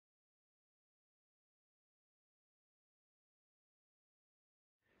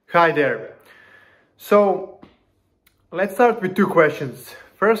Hi there. So let's start with two questions.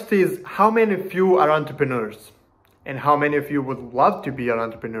 First is, how many of you are entrepreneurs? And how many of you would love to be an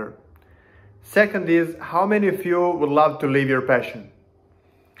entrepreneur? Second is, how many of you would love to live your passion?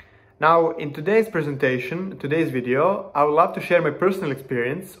 Now, in today's presentation, today's video, I would love to share my personal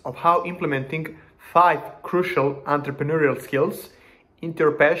experience of how implementing 5 crucial entrepreneurial skills into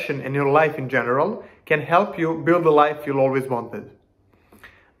your passion and your life in general can help you build the life you always wanted.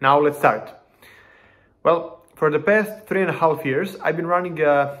 Now let's start. Well, for the past 3.5 years, I've been running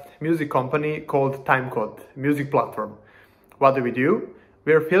a music company called Timecode, music platform. What do?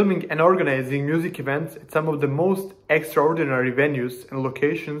 We are filming and organizing music events at some of the most extraordinary venues and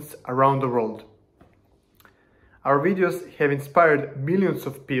locations around the world. Our videos have inspired millions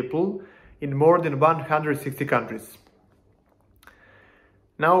of people in more than 160 countries.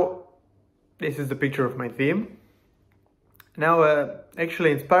 Now, this is the picture of my theme. Now,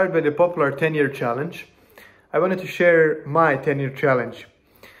 actually inspired by the popular 10-year challenge, I wanted to share my 10-year challenge.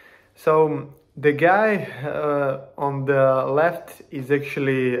 So the guy on the left is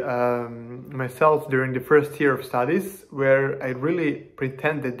actually myself during the first year of studies, where I really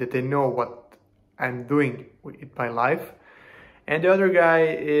pretended that I know what I'm doing with my life. And the other guy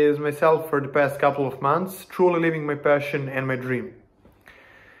is myself for the past couple of months, truly living my passion and my dream.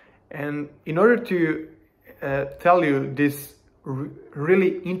 And in order to tell you this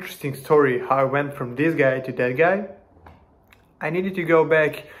really interesting story, how I went from this guy to that guy, I needed to go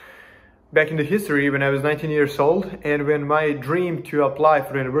back in the history when I was 19 years old and when my dream to apply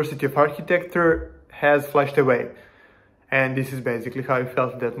for the University of Architecture has flashed away. And this is basically how I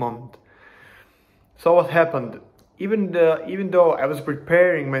felt at that moment. So what happened? Even though I was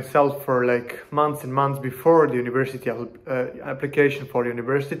preparing myself for like months and months before the university application for the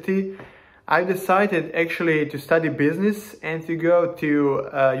university, I decided actually to study business and to go to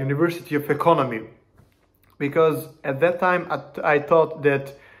University of Economy, because at that time I thought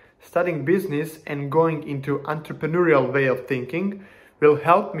that studying business and going into entrepreneurial way of thinking will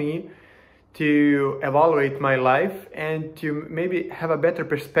help me to evaluate my life and to maybe have a better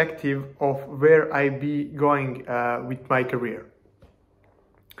perspective of where I be going with my career.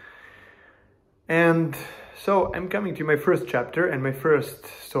 And so I'm coming to my first chapter and my first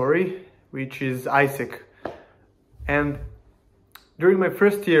story, which is Isaac. And during my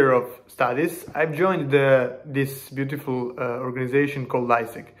first year of studies, I've joined this beautiful organization called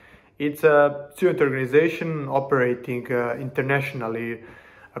Isaac. It's a student organization operating internationally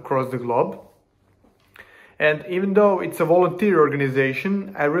across the globe. And even though it's a volunteer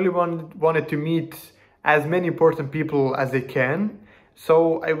organization, I really wanted to meet as many important people as I can.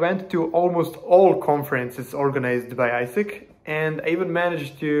 So I went to almost all conferences organized by Isaac, and I even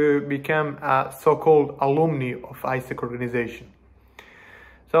managed to become a so-called alumni of Isaac organization.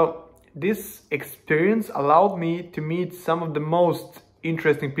 So this experience allowed me to meet some of the most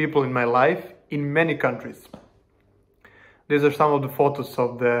interesting people in my life in many countries. These are some of the photos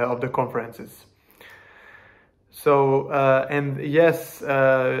of the conferences. So and yes,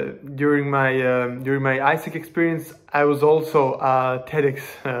 during my Isaac experience, I was also a TEDx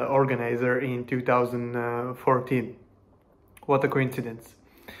organizer in 2014. What a coincidence.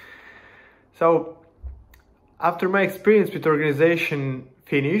 So after my experience with the organization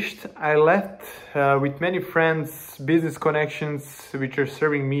finished, I left with many friends, business connections, which are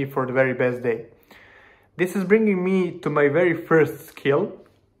serving me for the very best day. This is bringing me to my very first skill,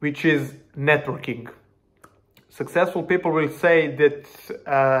 which is networking. Successful people will say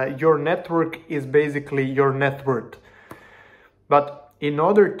that your network is basically your net worth. But in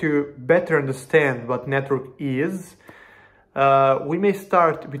order to better understand what network is, we may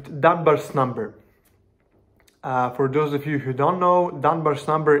start with Dunbar's number. For those of you who don't know, Dunbar's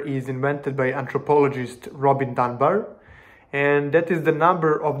number is invented by anthropologist Robin Dunbar, and that is the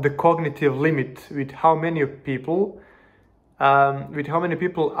number of the cognitive limit with how many people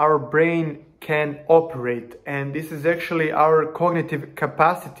our brain can operate. And this is actually our cognitive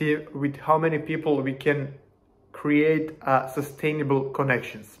capacity with how many people we can create sustainable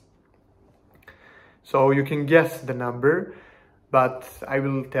connections. So you can guess the number, but I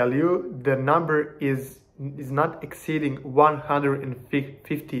will tell you the number is not exceeding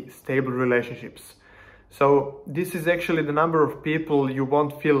 150 stable relationships. So this is actually the number of people you will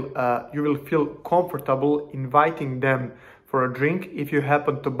feel comfortable inviting them for a drink if you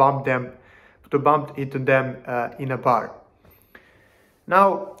happen to bump into them in a bar.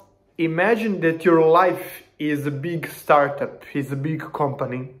 Now imagine that your life is a big startup, is a big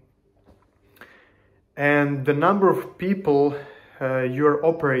company, and the number of people you're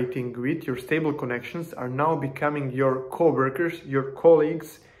operating with, your stable connections, are now becoming your co-workers, your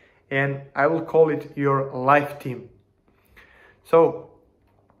colleagues, and I will call it your life team. So,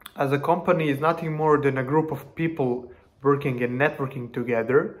 as a company is nothing more than a group of people working and networking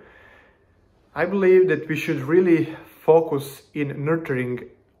together, I believe that we should really focus in nurturing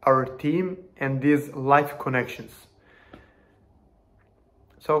our team and these life connections.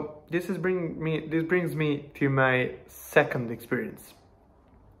 So this brings me to my second experience,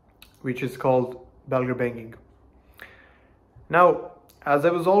 which is called Belgrade Banking. Now, as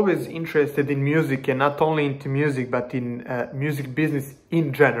I was always interested in music, and not only into music, but in music business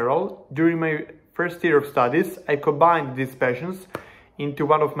in general, during my first year of studies, I combined these passions into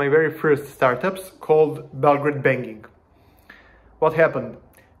one of my very first startups called Belgrade Banking. What happened?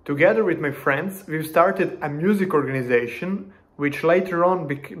 Together with my friends, we started a music organization, which later on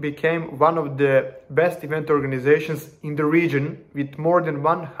became one of the best event organizations in the region, with more than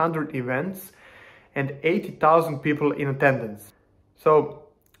 100 events and 80,000 people in attendance. So,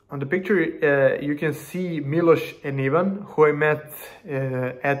 on the picture you can see Miloš and Ivan, who I met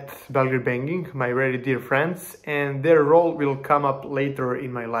at Belgrade Banking, my very dear friends, and their role will come up later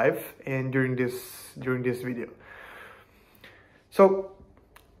in my life and during this video. So,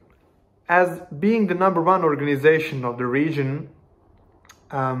 as being the #1 organization of the region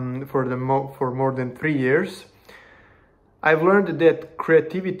for more than 3 years, I've learned that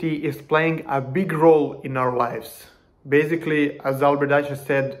creativity is playing a big role in our lives. Basically, as Albert Einstein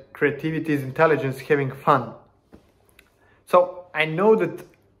said, creativity is intelligence having fun. So I know that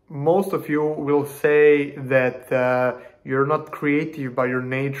most of you will say that you're not creative by your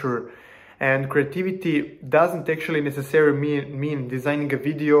nature, and creativity doesn't actually necessarily mean designing a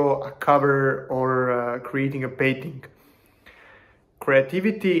video, a cover, or creating a painting.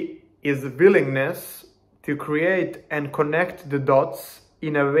 Creativity is willingness to create and connect the dots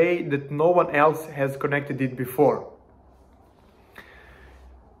in a way that no one else has connected it before.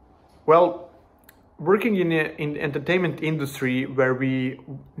 Well, working in the entertainment industry, where we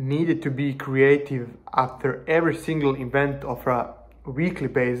needed to be creative after every single event of a weekly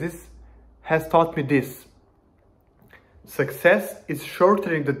basis, has taught me this. Success is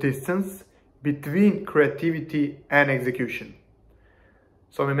shortening the distance between creativity and execution.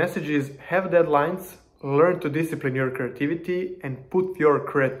 So my message is, have deadlines, learn to discipline your creativity, and put your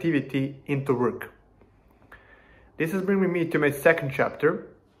creativity into work. This is bringing me to my second chapter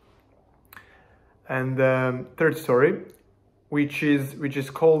and third story, which is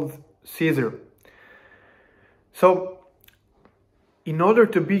called Caesar. So, in order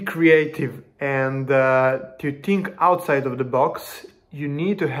to be creative and to think outside of the box, you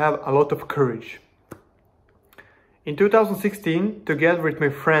need to have a lot of courage. In 2016, together with my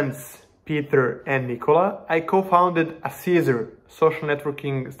friends Peter and Nicola, I co-founded a Caesar social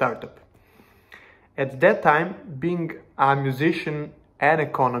networking startup. At that time, being a musician and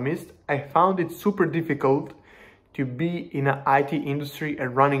economist, I found it super difficult to be in an IT industry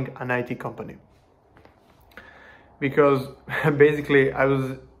and running an IT company. Because basically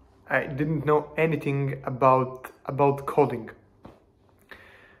I didn't know anything about coding.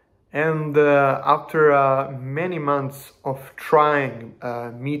 And after many months of trying,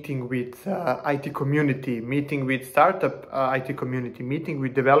 meeting with IT community, meeting with startup IT community, meeting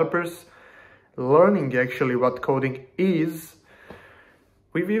with developers, learning actually what coding is,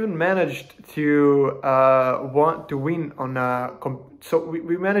 we've even managed to win on a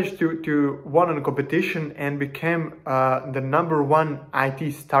we managed to win on a competition and became the #1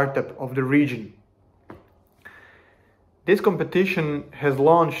 IT startup of the region. This competition has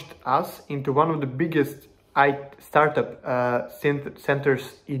launched us into one of the biggest startup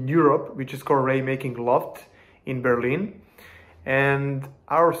centers in Europe, which is called Raymaking Loft in Berlin. And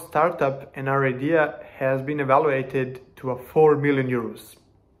our startup and our idea has been evaluated to 4 million euros.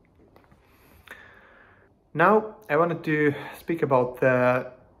 Now I wanted to speak about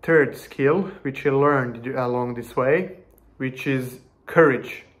the third skill which I learned along this way, which is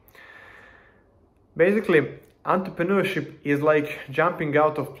courage. Basically, entrepreneurship is like jumping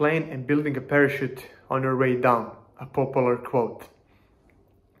out of plane and building a parachute on your way down, a popular quote.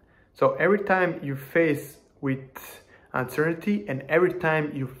 So every time you face with uncertainty and every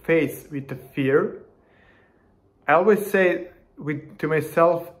time you face with the fear, I always say to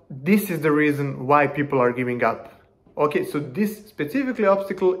myself, this is the reason why people are giving up. Okay, so this specifically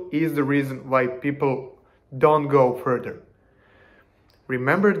obstacle is the reason why people don't go further.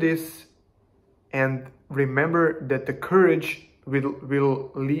 Remember this, and remember that the courage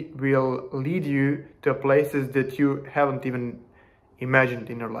will lead you to places that you haven't even imagined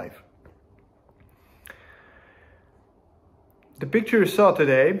in your life. The picture you saw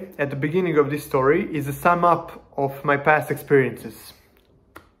today at the beginning of this story is a sum up of my past experiences.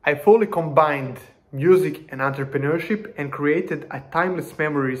 I fully combined music and entrepreneurship and created a timeless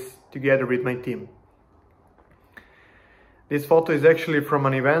memories together with my team. This photo is actually from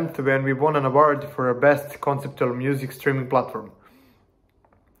an event when we won an award for our best conceptual music streaming platform.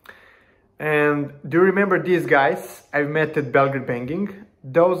 And do you remember these guys I've met at Belgrade Banging?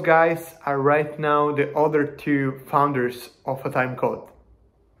 Those guys are right now the other two founders of A Time Code.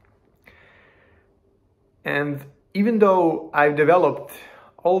 And even though I've developed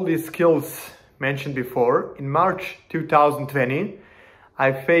all these skills mentioned before, in March 2020,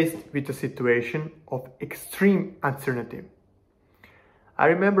 I faced with a situation of extreme uncertainty. I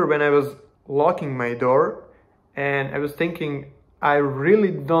remember when I was locking my door and I was thinking, I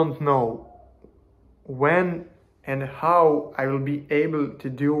really don't know when and how I will be able to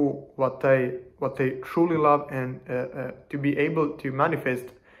do what I truly love and to be able to manifest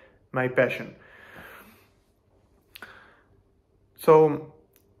my passion. So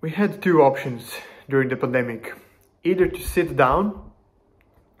we had two options during the pandemic, either to sit down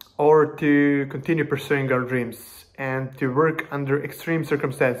or to continue pursuing our dreams and to work under extreme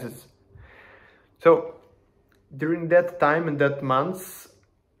circumstances. So during that time and that months,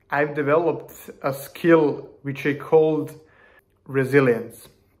 I've developed a skill which I called resilience.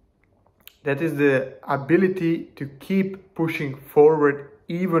 That is the ability to keep pushing forward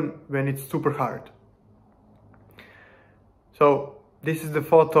even when it's super hard. So this is the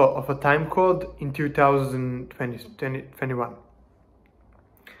photo of A Time Code in 2021.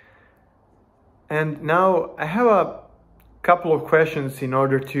 And now I have a couple of questions in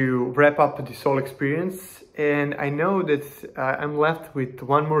order to wrap up this whole experience. And I know that I'm left with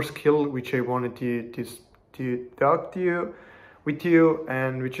one more skill which I wanted to talk with you,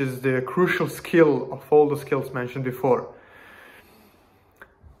 and which is the crucial skill of all the skills mentioned before.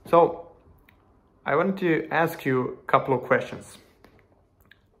 So I wanted to ask you a couple of questions.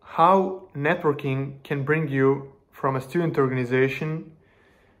 How networking can bring you from a student organization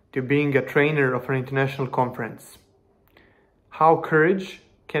to being a trainer of an international conference? How courage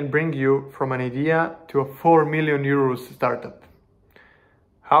can bring you from an idea to a 4 million euros startup?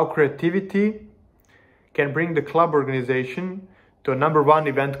 How creativity can bring the club organization to a #1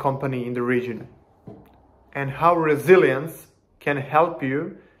 event company in the region? And how resilience can help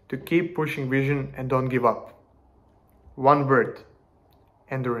you to keep pushing vision and don't give up? One word: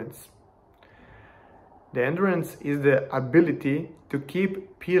 endurance. The endurance is the ability to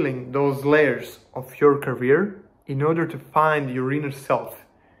keep peeling those layers of your career in order to find your inner self,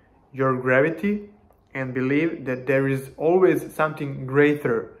 your gravity, and believe that there is always something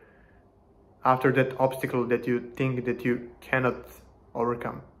greater after that obstacle that you think that you cannot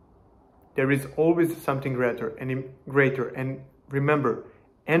overcome. There is always something greater. And remember,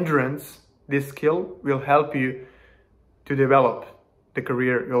 endurance, this skill, will help you to develop the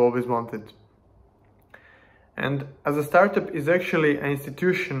career you always wanted. And as a startup is actually an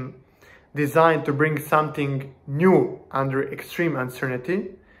institution designed to bring something new under extreme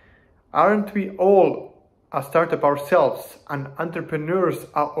uncertainty, aren't we all a startup ourselves and entrepreneurs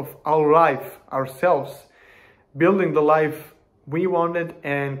of our life ourselves, building the life we wanted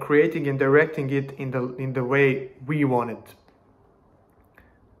and creating and directing it in the way we want it?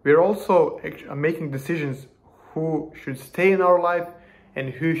 We're also making decisions who should stay in our life and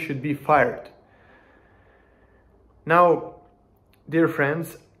who should be fired. Now, dear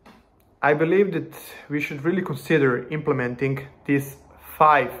friends, I believe that we should really consider implementing these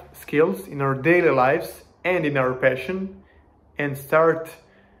 5 skills in our daily lives and in our passion, and start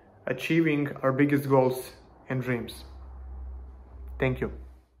achieving our biggest goals and dreams. Thank you.